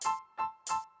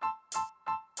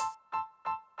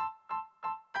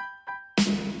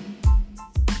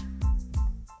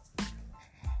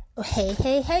Hey,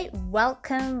 hey, hey,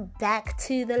 welcome back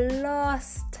to the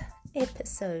last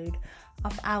episode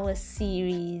of our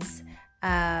series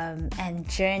and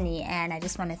journey. And I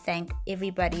just want to thank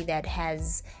everybody that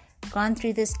has gone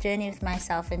through this journey with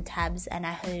myself and Tabs, and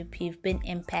I hope you've been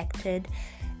impacted.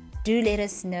 Do let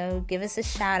us know, give us a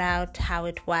shout out how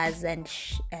it was, and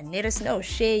let us know,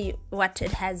 share what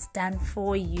it has done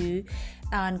for you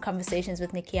on Conversations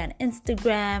with Nikki on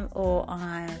Instagram, or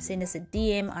send us a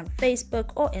DM on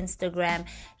Facebook or Instagram,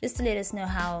 just to let us know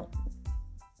how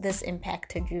this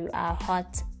impacted you. Our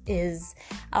heart's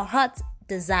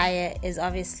desire is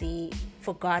obviously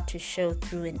for God to show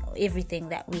through in everything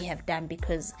that we have done,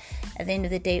 because at the end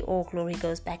of the day, all glory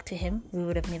goes back to Him. We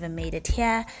would have never made it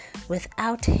here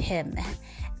without Him.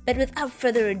 But without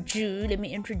further ado, let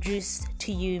me introduce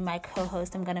to you my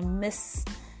co-host. I'm gonna miss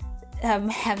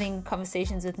having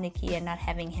conversations with Nikki and not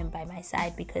having him by my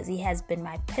side, because he has been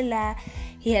my pillar,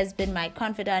 he has been my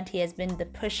confidant, he has been the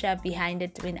pusher behind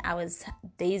it. When I was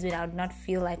days when I would not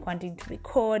feel like wanting to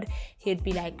record, he'd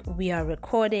be like, we are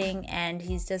recording, and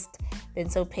he's just been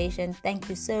so patient. Thank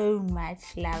you so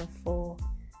much, love, for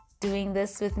doing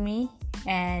this with me,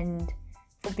 and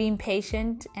for being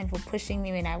patient, and for pushing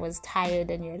me when I was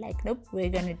tired and you're like, nope, we're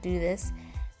gonna do this.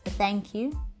 So thank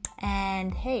you.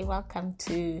 And hey, welcome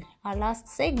to our last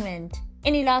segment.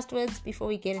 Any last words before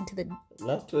we get into the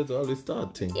last words? Are always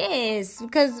starting. Yes,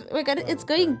 because it's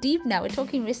going deep now. We're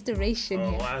talking restoration.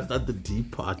 Oh, why is that the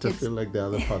deep part? I feel like the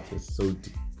other part is so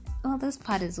deep. Oh, this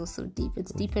part is also deep.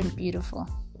 It's deep and beautiful.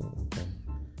 Okay.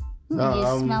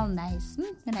 You smell nice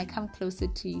when I come closer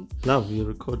to you. Love, you're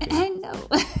recording. I know.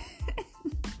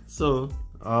 So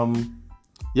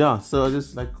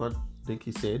just like what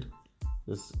Nikki said,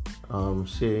 just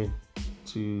share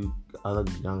to other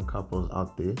young couples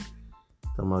out there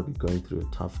that might be going through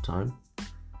a tough time.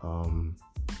 And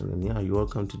then you're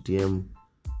welcome to DM.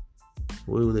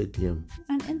 Where will they DM?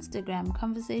 On Instagram,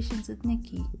 Conversations with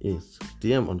Nikki. Yes,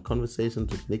 DM on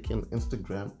Conversations with Nikki on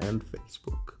Instagram and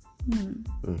Facebook.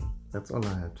 That's all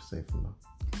I have to say for now.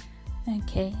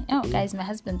 Okay. Oh, guys, my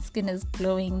husband's skin is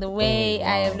glowing. The way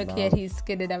I am looking at his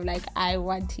skin, and I'm like, I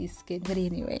want his skin. But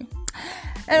anyway.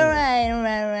 All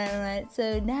right.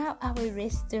 So now our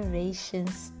restoration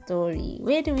story.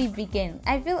 Where do we begin?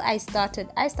 I feel I started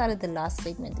the last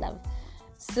segment, love.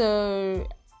 So,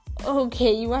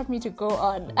 okay, you want me to go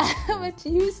on. But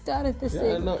you started the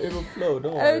segment. Yeah, no, it'll flow.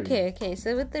 Don't worry. Okay.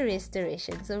 So with the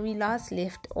restoration. So we last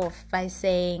left off by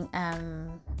saying,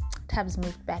 Tabs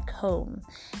moved back home,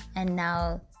 and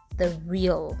now the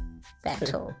real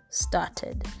battle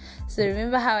started. So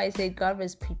remember how I said God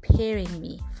was preparing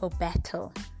me for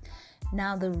battle?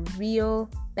 Now the real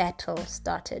battle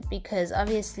started, because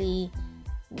obviously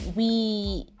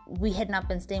we had not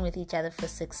been staying with each other for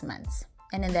 6 months,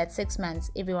 and in that 6 months,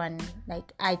 everyone,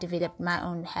 like, I developed my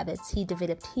own habits, he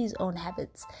developed his own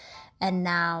habits, and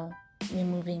now we're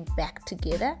moving back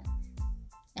together,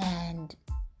 and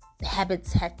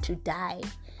habits had to die.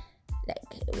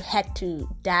 What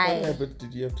habits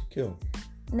did you have to kill?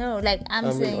 No, like I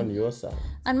mean on your side.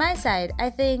 On my side, I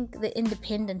think the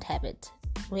independent habit,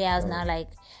 where I was now like,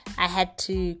 I had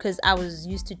to, because I was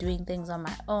used to doing things on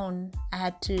my own, I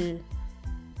had to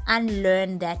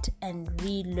unlearn that and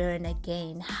relearn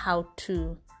again how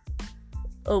to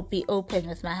be open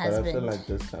with my husband. But I feel like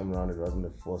this time around it wasn't a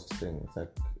forced thing. It's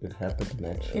like it happened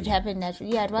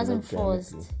naturally. Yeah, it wasn't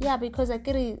forced. Yeah, because I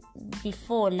get it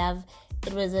before, love.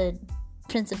 It was a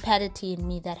principality in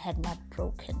me that had not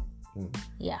broken.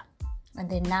 Yeah. And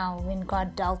then now when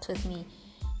God dealt with me,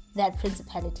 that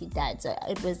principality died. So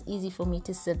it was easy for me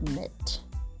to submit,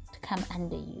 to come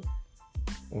under you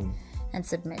and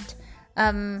submit.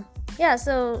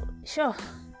 So sure.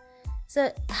 So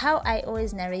how I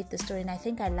always narrate the story, and I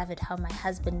think I love it how my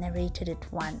husband narrated it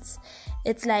once.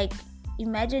 It's like,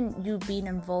 imagine you being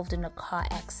involved in a car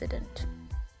accident,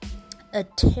 a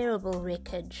terrible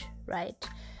wreckage, right?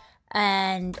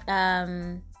 And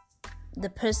the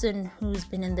person who's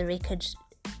been in the wreckage,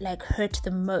 like, hurt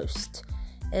the most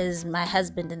is my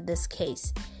husband in this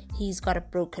case. He's got a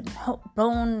broken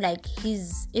bone, like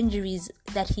his injuries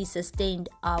that he sustained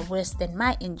are worse than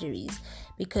my injuries,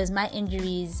 because my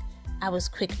injuries, I was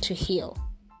quick to heal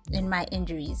in my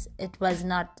injuries. It was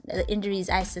not, the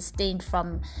injuries I sustained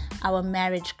from our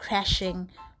marriage crashing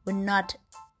were not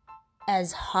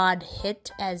as hard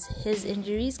hit as his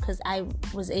injuries, because I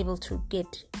was able to,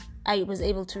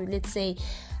 let's say,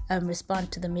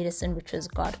 respond to the medicine, which was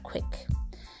God quick.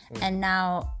 And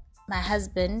now my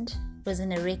husband was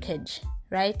in a wreckage,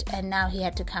 right? And now he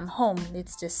had to come home,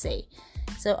 let's just say.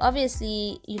 So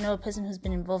obviously, a person who's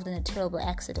been involved in a terrible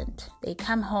accident, they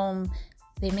come home,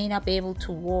 they may not be able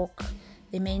to walk,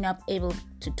 They may not be able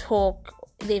to talk.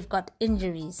 They've got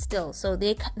injuries still. So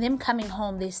them coming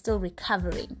home, they're still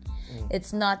recovering.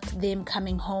 It's not them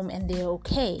coming home and they're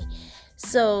okay.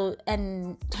 So,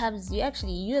 and Tabs, you're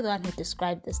the one who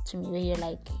described this to me, where you're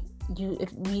like,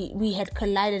 we had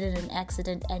collided in an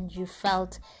accident and you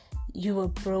felt you were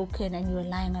broken and you were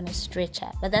lying on a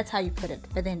stretcher. But that's how you put it.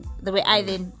 But then the way I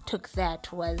then took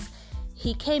that was,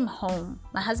 he came home,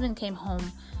 my husband came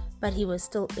home, but he was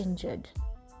still injured.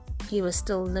 He was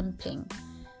still limping.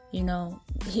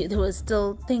 There was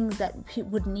still things that he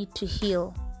would need to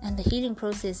heal. And the healing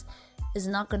process is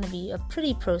not going to be a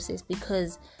pretty process,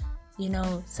 because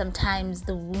sometimes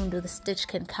the wound or the stitch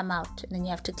can come out and then you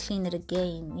have to clean it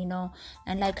again,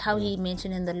 and like how he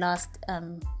mentioned in the last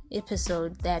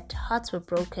episode that hearts were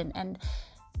broken, and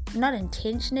not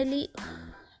intentionally,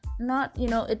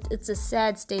 it's a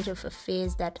sad state of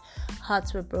affairs that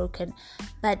hearts were broken.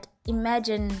 But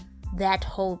imagine that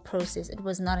whole process. It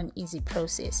was not an easy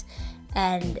process,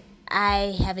 and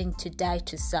I having to die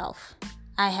to self,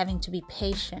 I having to be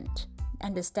patient,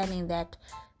 understanding that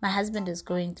my husband is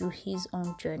going through his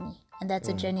own journey, and that's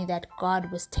a journey that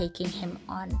God was taking him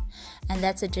on, and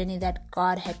that's a journey that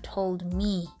God had told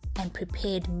me and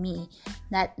prepared me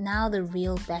that now the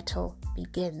real battle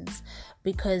begins,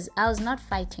 because I was not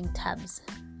fighting Tabs,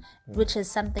 which is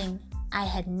something I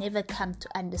had never come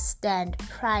to understand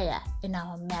prior in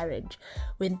our marriage.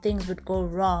 When things would go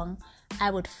wrong,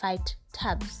 I would fight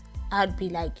Tabs. I would be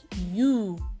like,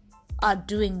 you are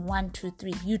doing 1, 2,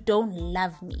 3. You don't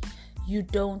love me. You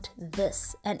don't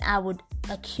this. And I would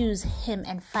accuse him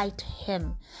and fight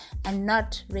him and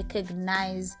not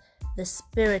recognize the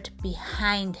spirit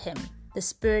behind him. The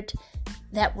spirit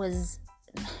that was,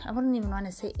 I wouldn't even want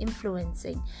to say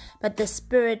influencing, but the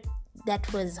spirit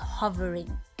that was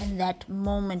hovering in that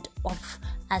moment of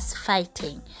us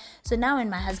fighting. So now when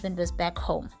my husband was back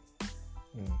home,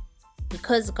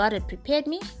 because God had prepared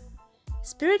me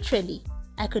spiritually,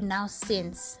 I could now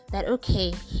sense that,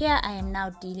 okay, here I am now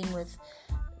dealing with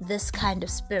this kind of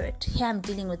spirit. Here I'm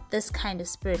dealing with this kind of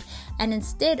spirit. And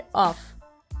instead of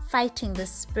fighting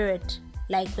this spirit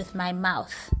like with my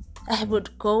mouth, I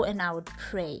would go and I would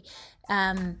pray.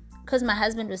 Because my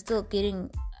husband was still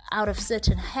getting out of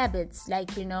certain habits,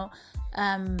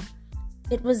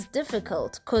 it was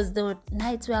difficult, because there were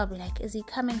nights where I'll be like, is he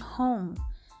coming home?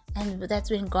 And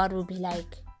that's when God will be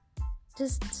like,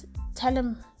 just tell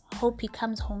him, hope he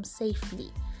comes home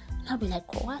safely. And I'll be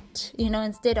like, what?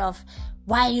 Instead of,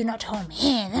 why are you not home?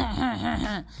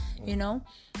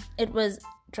 It was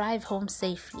drive home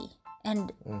safely.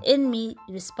 And in me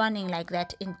responding like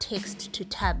that in text to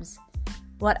Tabs,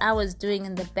 what I was doing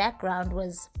in the background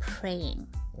was praying.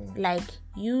 Like,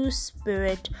 you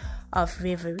spirit of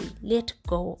reverie, let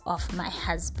go of my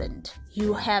husband.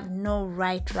 You have no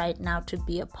right now to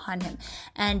be upon him.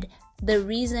 And the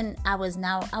reason I was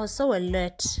so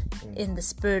alert in the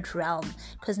spirit realm,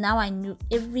 because now I knew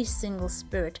every single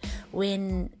spirit.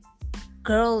 When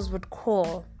girls would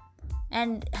call,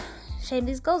 and shame,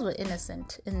 these girls were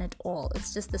innocent in it all.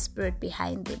 It's just the spirit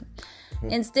behind them.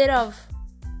 Instead of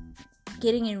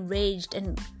getting enraged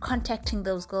and contacting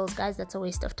those girls, guys, that's a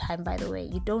waste of time, by the way.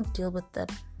 You don't deal with the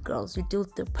girls, you deal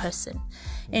with the person.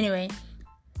 Anyway,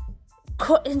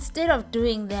 instead of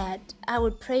doing that, I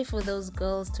would pray for those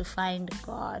girls to find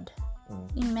God.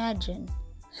 Imagine.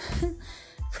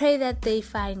 Pray that they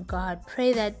find God.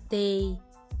 Pray that they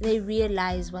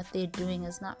realize what they're doing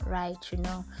is not right,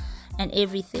 and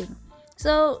everything.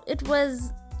 So it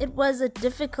was a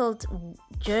difficult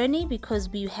journey, because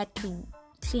we had to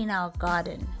clean our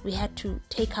garden. We had to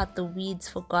take out the weeds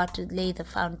for God to lay the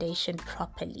foundation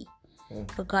properly,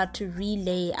 for God to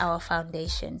relay our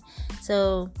foundation.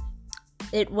 So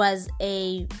it was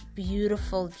a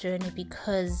beautiful journey,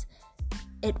 because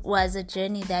it was a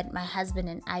journey that my husband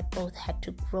and I both had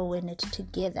to grow in it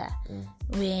together.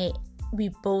 Where we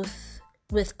both,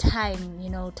 with time,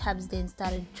 Tabs then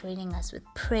started joining us with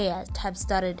prayer. Tabs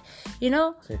started,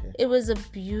 it was a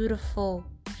beautiful,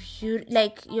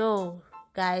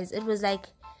 guys, it was like,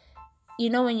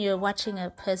 when you're watching a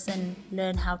person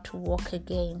learn how to walk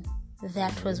again,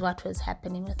 that was what was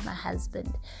happening with my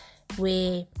husband,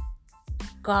 where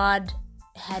God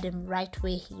had him right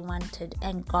where he wanted,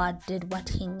 and God did what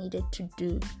he needed to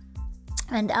do.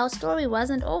 And our story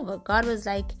wasn't over. God was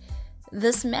like,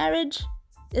 this marriage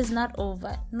is not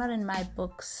over, not in my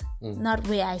books, not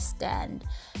where I stand,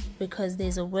 because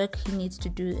there's a work he needs to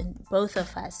do in both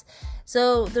of us.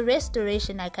 So the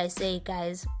restoration, like I say,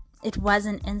 guys, it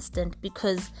wasn't instant,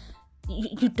 because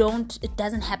it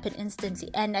doesn't happen instantly.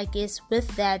 And I guess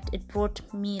with that, it brought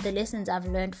me, the lessons I've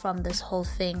learned from this whole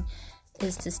thing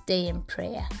is to stay in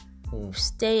prayer.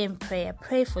 Stay in prayer.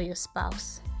 Pray for your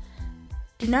spouse.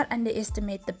 Do not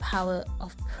underestimate the power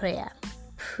of prayer.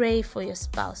 Pray for your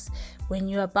spouse. When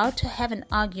you're about to have an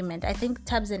argument, I think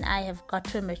Tubbs and I have got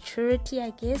to a maturity,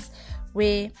 I guess,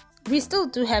 where we still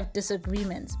do have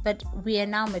disagreements, but we are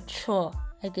now mature,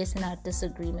 I guess, in our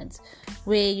disagreements,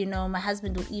 where, my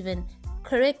husband will even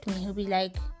correct me. He'll be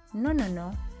like,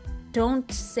 no,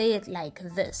 don't say it like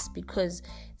this, because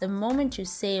the moment you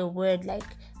say a word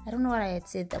like, I don't know what I had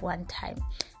said that one time,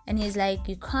 and he's like,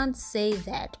 you can't say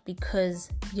that because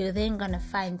you're then going to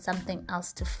find something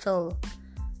else to fill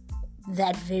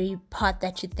that very part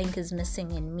that you think is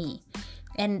missing in me.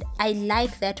 And I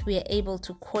like that we are able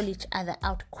to call each other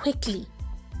out quickly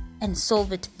and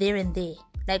solve it there and there.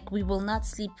 Like, we will not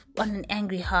sleep on an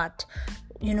angry heart.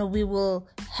 We will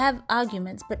have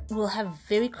arguments, but we'll have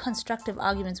very constructive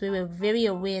arguments where we're very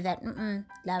aware that,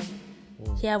 love,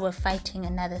 here we're fighting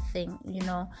another thing,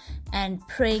 and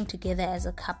praying together as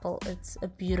a couple. It's a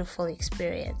beautiful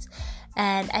experience.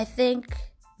 And I think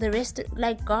the rest,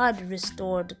 like, God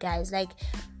restored, guys, like,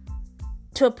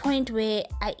 to a point where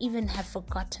I even have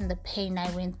forgotten the pain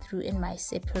I went through in my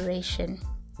separation.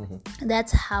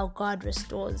 That's how God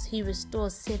restores. He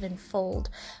restores sevenfold.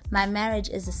 My marriage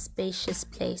is a spacious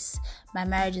place. My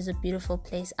marriage is a beautiful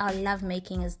place. Our love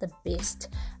making is the best.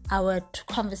 Our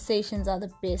conversations are the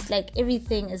best. Like,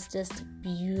 everything is just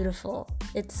beautiful.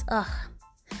 It's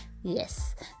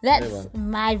yes, that's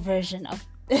my version of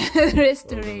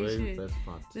restoration.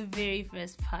 The very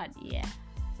first part, yeah.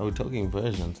 Are we talking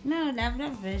versions? No,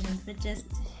 not versions, but just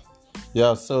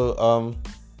So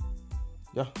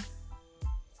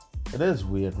it is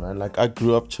weird, man. Like, I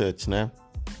grew up church, now.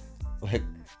 Like,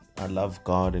 I love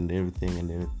God and everything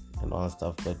and all that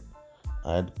stuff, but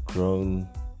I had grown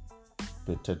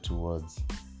bitter towards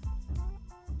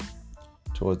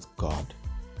God,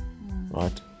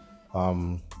 right?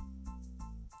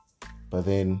 But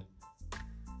then,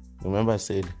 remember I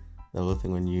said the whole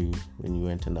thing when you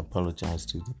went and apologized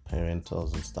to the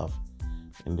parentals and stuff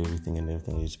and everything,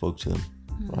 you spoke to them,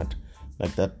 right?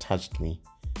 Like, that touched me.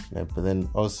 Yeah, but then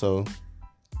also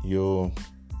your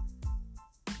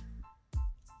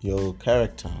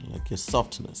character, like your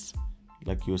softness,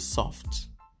 like you're soft,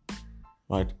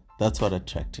 right? That's what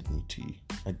attracted me to you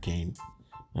again,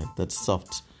 right? That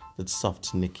soft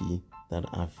Nikki that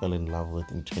I fell in love with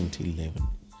in 2011,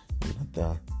 and not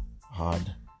the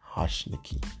hard, harsh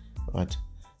Nikki, right?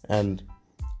 And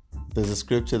there's a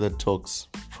scripture that talks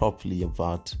properly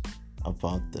about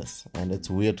this, and it's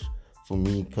weird for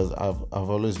me because I've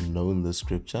always known the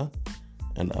scripture,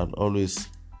 and I'd always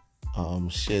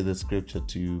share the scripture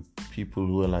to people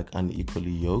who are like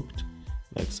unequally yoked.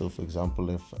 Like, so for example,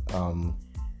 if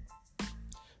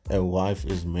a wife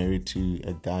is married to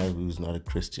a guy who's not a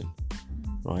Christian,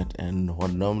 right? And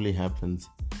what normally happens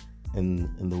in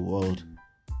the world,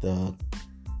 the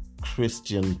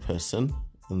Christian person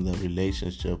in the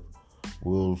relationship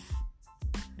would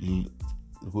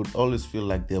always feel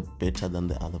like they're better than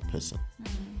the other person,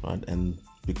 right? And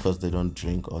because they don't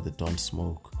drink, or they don't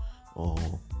smoke, or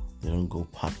they don't go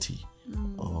party,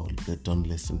 or they don't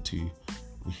listen to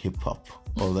hip-hop,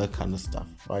 all that kind of stuff,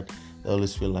 right? They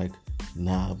always feel like,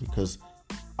 nah, because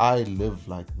I live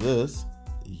like this,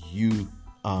 you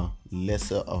are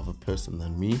lesser of a person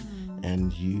than me,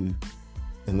 and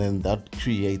then that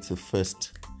creates a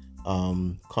first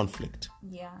conflict.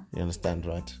 Yeah. You understand,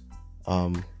 right?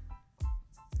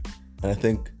 And I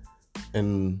think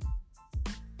in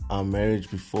our marriage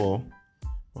before,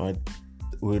 right,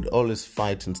 we'd always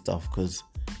fight and stuff because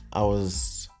I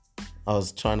was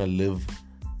trying to live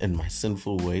in my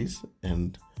sinful ways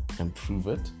and prove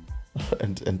it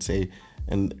and say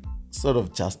and sort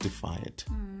of justify it,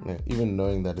 even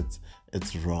knowing that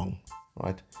it's wrong,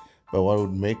 right? But what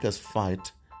would make us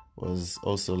fight was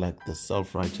also like the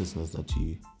self-righteousness that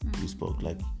you spoke,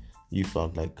 like you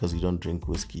felt like because you don't drink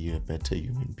whiskey you're a better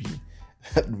human being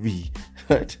than me,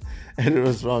 right? And it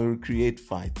was wrong. It would create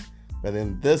fight. But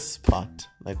in this part,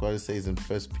 like what it says in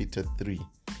 1 Peter 3,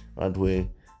 right, where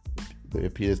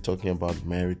Peter is talking about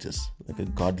marriages, like a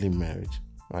godly marriage,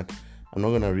 right? I'm not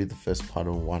going to read the first part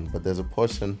of 1, but there's a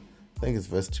portion, I think it's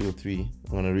verse 2 or 3.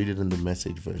 I'm going to read it in the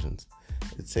Message versions.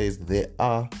 It says, there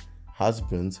are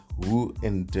husbands who,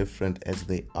 indifferent as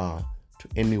they are to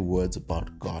any words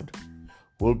about God,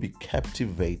 will be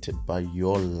captivated by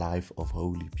your life of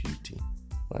holy beauty,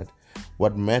 right?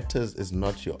 What matters is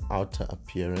not your outer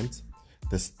appearance,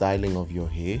 the styling of your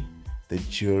hair, the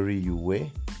jewelry you wear,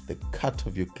 the cut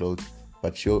of your clothes,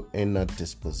 but your inner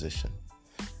disposition.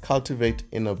 Cultivate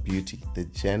inner beauty, the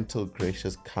gentle,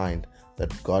 gracious kind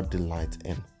that God delights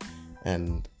in.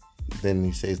 And then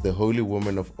he says, the holy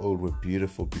women of old were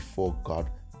beautiful before God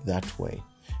that way,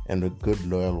 and were good,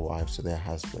 loyal wives to their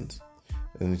husbands.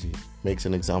 And he makes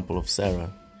an example of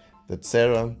Sarah. That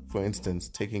Sarah, for instance,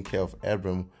 taking care of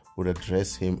Abram, would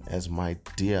address him as my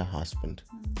dear husband.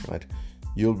 Right?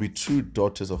 You'll be true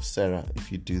daughters of Sarah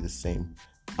if you do the same,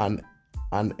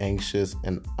 unanxious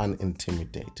and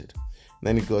unintimidated. And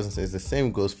then he goes and says, the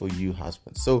same goes for you,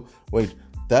 husbands. So, wait,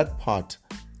 that part,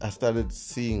 I started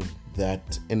seeing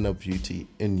that inner beauty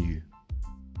in you,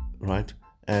 right?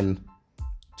 And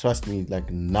trust me,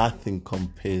 like nothing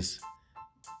compares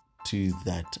to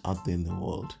that out there in the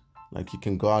world. Like you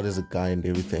can go out as a guy and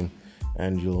everything,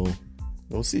 and you'll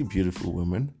see beautiful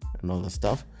women and all that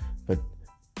stuff, but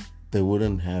they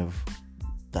wouldn't have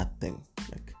that thing,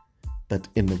 like that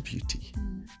inner beauty.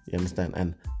 You understand?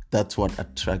 And that's what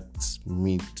attracts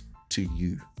me to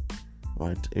you,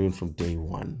 right? Even from day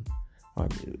one,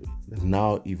 right?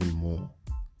 Now even more.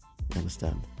 You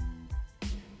understand?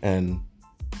 And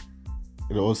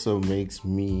it also makes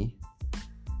me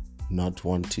not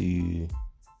want to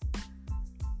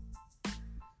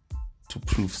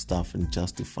prove stuff and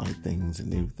justify things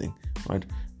and everything, right?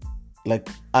 Like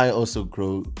I also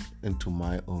grow into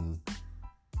my own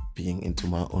being, into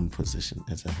my own position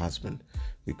as a husband,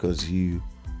 because you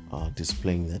are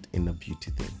displaying that inner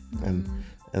beauty thing. And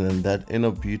then that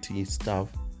inner beauty stuff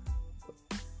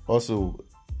also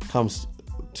comes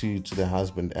to the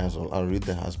husband as well. I'll read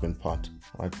the husband part,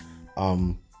 right?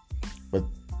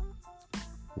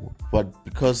 But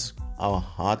because our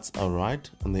hearts are right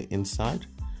on the inside,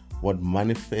 what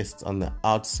manifests on the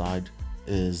outside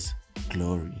is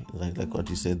glory. Like what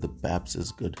you said, the babs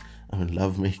is good. I mean,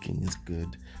 lovemaking is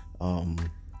good.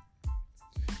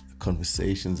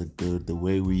 Conversations are good. The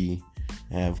way we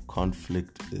have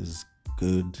conflict is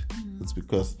good. It's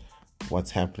because what's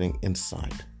happening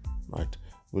inside, right?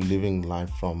 We're living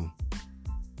life from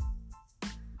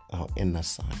our inner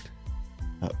side,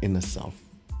 our inner self.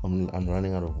 I'm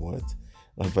running out of words,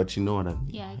 but you know what I mean.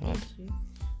 Yeah, I get you.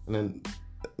 And then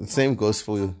the same goes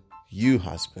for you,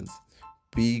 husbands.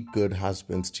 Be good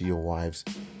husbands to your wives.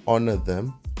 Honor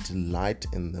them, delight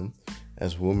in them.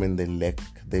 As women, they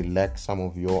lack some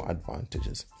of your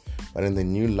advantages. But in the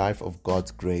new life of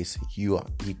God's grace, you are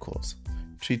equals.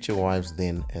 Treat your wives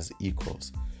then as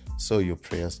equals, so your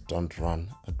prayers don't run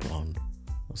aground,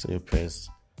 so your prayers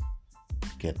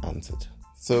get answered.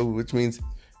 So, which means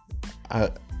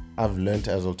I've learned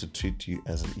as well to treat you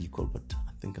as an equal, but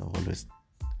I think I've always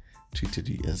treated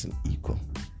you as an equal.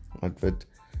 Right? But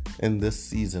in this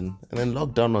season, and then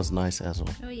lockdown was nice as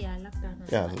well. Oh yeah, lockdown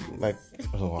was nice. Like,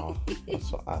 oh wow, that's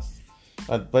for us.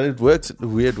 But it works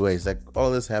in weird ways. Like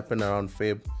all this happened around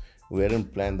Feb. We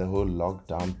hadn't planned the whole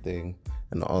lockdown thing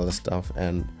and all the stuff,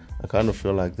 and I kind of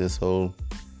feel like this whole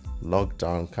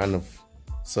lockdown kind of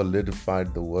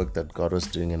solidified the work that God was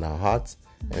doing in our hearts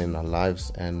and in our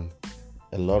lives, and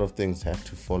a lot of things had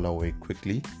to fall away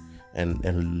quickly, and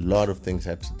a lot of things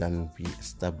had to then be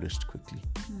established quickly.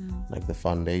 Like the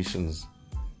foundations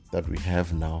that we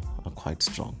have now are quite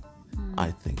strong.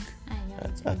 I think.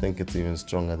 I think it's even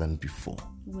stronger than before.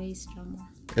 Way stronger.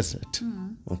 Is it?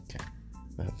 Okay.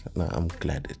 No, I'm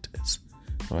glad it is.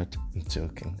 Right? I'm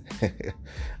joking.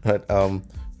 Right.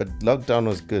 But lockdown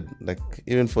was good. Like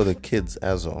even for the kids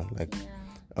as well. Like,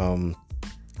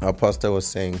 our pastor was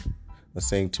saying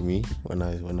to me when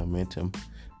I met him,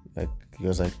 like he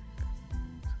was like,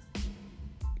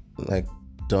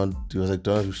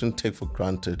 you shouldn't take for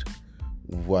granted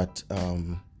what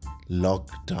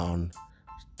lockdown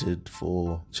did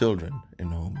for children in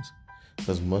homes,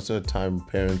 because most of the time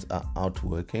parents are out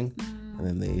working and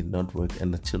then they not work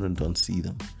and the children don't see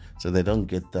them, so they don't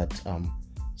get that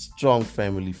strong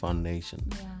family foundation.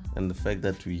 And the fact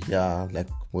that we are, like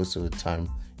most of the time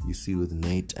you see with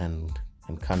Nate and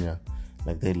Kanya,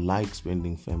 like they like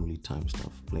spending family time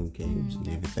stuff, playing games and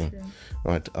everything,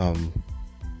 right?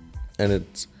 And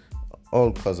it's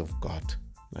all because of God,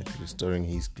 like restoring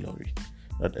His glory.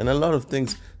 Right? And a lot of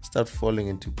things start falling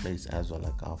into place as well.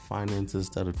 Like our finances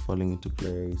started falling into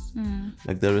place.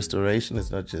 Like the restoration is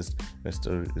not just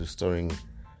restoring.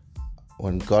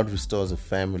 When God restores a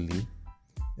family,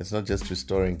 it's not just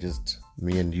restoring just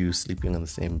me and you sleeping on the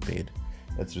same bed.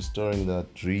 It's restoring the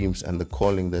dreams and the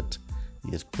calling that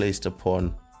He has placed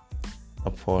upon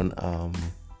the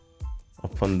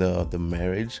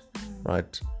marriage,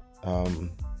 right?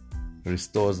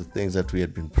 Restores the things that we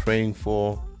had been praying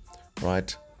for,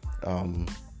 right?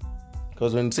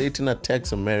 Because when Satan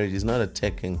attacks a marriage, he's not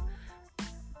attacking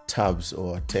Tubbs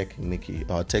or attacking Nikki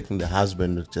or attacking the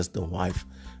husband or just the wife,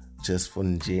 just for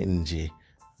nje,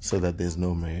 so that there's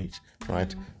no marriage,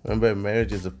 right? Remember,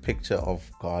 marriage is a picture of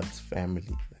God's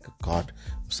family. like a God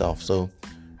himself. So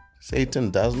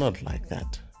Satan does not like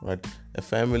that, right?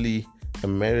 A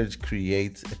marriage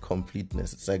creates a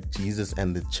completeness. It's like Jesus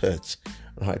and the church,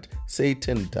 right?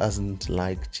 Satan doesn't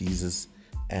like Jesus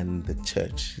and the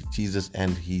church, Jesus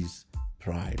and his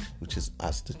bride, which is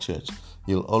us, the church.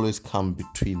 He'll always come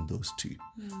between those two.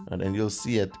 Right? And you'll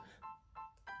see it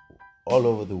all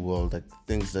over the world, like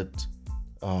things that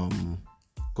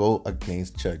go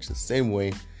against church. The same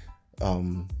way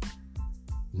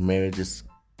marriages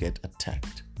get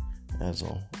attacked as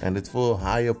well. And it's for a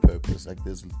higher purpose. Like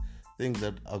there's things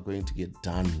that are going to get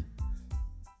done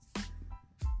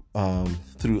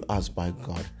through us by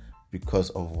God because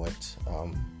of what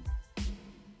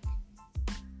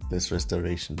this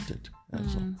restoration did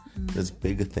as well. There's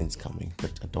bigger things coming,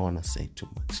 but I don't want to say too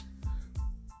much.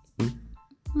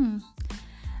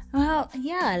 Well,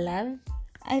 yeah, love.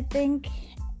 I think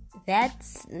that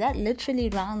literally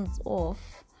rounds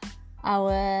off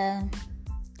our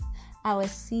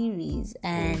series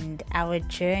and our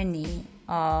journey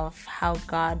of how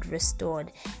God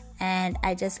restored. And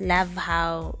I just love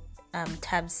how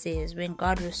Tubbs says when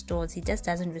God restores, he just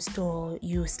doesn't restore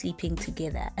you sleeping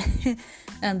together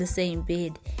on the same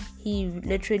bed. He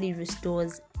literally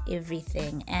restores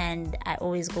everything. And I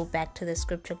always go back to the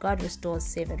scripture, God restores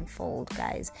sevenfold,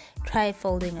 guys. Try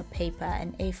folding an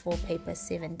A4 paper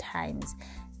 7 times.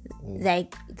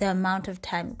 Like the amount of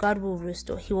time God will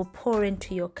restore, he will pour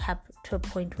into your cup to a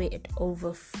point where it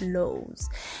overflows.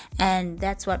 And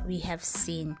that's what we have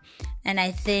seen. And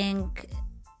I think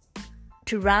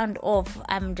to round off,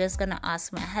 I'm just gonna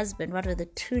ask my husband, what are the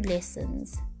 2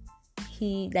 lessons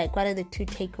what are the 2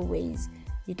 takeaways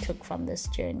you took from this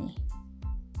journey?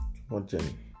 What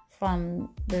journey? From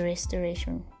the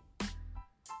restoration,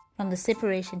 from the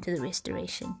separation to the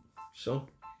restoration. Sure.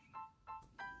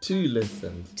 2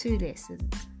 lessons. 2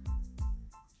 lessons.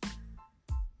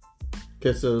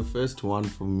 Okay, so the first one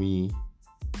for me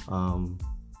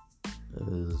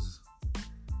is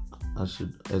I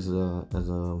should, as a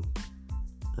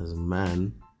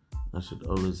man, I should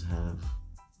always have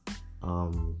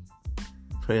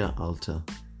prayer altar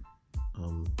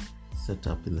set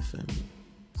up in the family.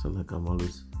 So like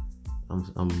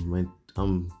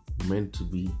I'm meant to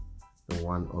be the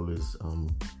one always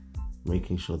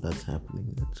making sure that's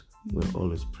happening, that we're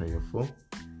always prayerful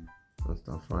and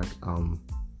stuff, right?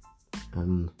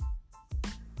 And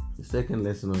the second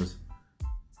lesson was,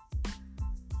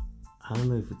 I don't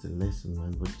know if it's a lesson,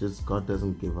 man, but just God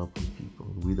doesn't give up on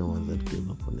people. We're the ones that give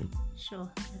up on him. Sure,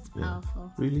 it's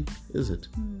powerful. Really? Is it?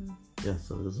 Yeah,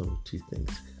 so those are 2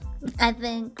 things. I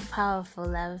think powerful,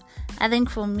 love. I think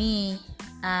for me,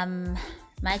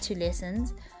 my 2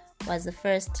 lessons was the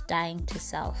first, dying to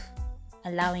self,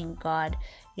 allowing God.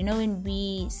 You know, when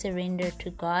we surrender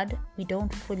to God, we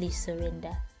don't fully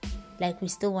surrender. Like we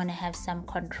still want to have some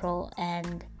control,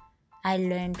 and I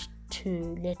learned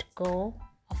to let go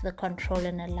of the control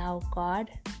and allow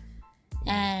God.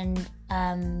 And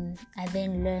I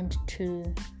then learned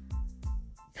to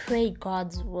pray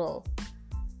God's will,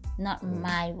 not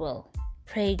my will.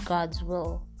 Pray God's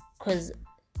will, because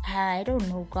I don't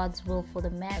know God's will for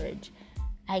the marriage.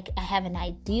 I have an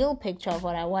ideal picture of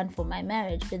what I want for my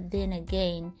marriage, but then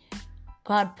again,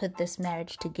 God put this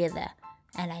marriage together,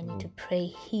 and I need to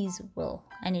pray his will.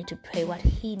 I need to pray what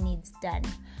he needs done.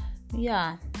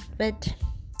 Yeah, but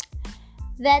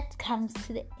that comes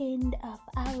to the end of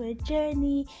our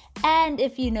journey. And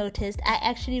if you noticed, I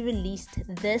actually released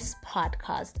this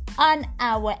podcast on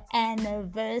our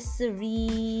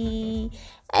anniversary.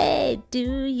 Hey,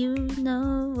 do you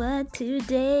know what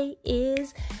today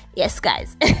is? Yes,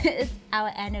 guys, it's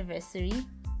our anniversary.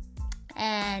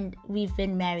 And we've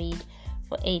been married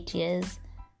for 8 years.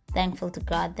 Thankful to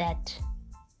God that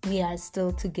we are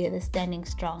still together, standing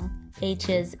strong. 8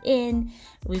 years in,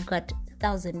 we've got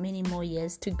 1,000 many more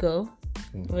years to go.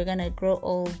 We're gonna grow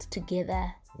old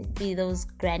together, be those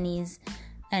grannies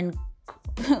and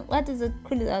what is it?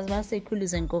 I was about to say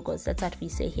kulus and gogos. That's what we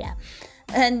say here,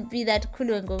 and be that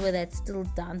kulu and gogo that's still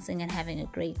dancing and having a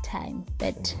great time.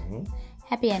 But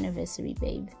happy anniversary,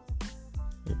 babe.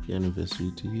 Happy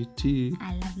anniversary to you too.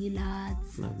 I love you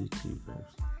lots. Love you too,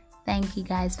 babes. Thank you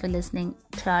guys for listening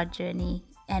to our journey,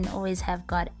 and always have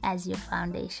God as your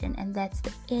foundation. And that's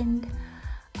the end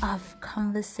of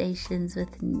Conversations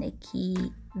with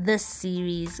Nikki, this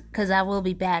series, because I will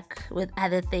be back with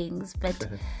other things. But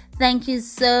thank you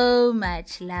so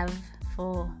much, love,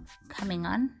 for coming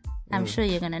on. I'm sure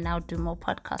you're gonna now do more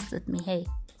podcasts with me. Hey,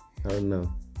 I don't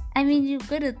know. I mean, you're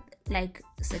good at like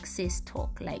success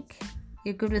talk, like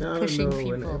you're good with pushing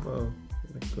people.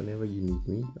 Like whenever you need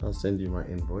me, I'll send you my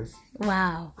invoice.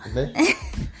 Wow. Okay?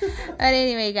 But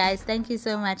anyway, guys, thank you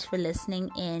so much for listening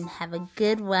in. Have a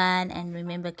good one, and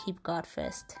remember, keep God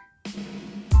first.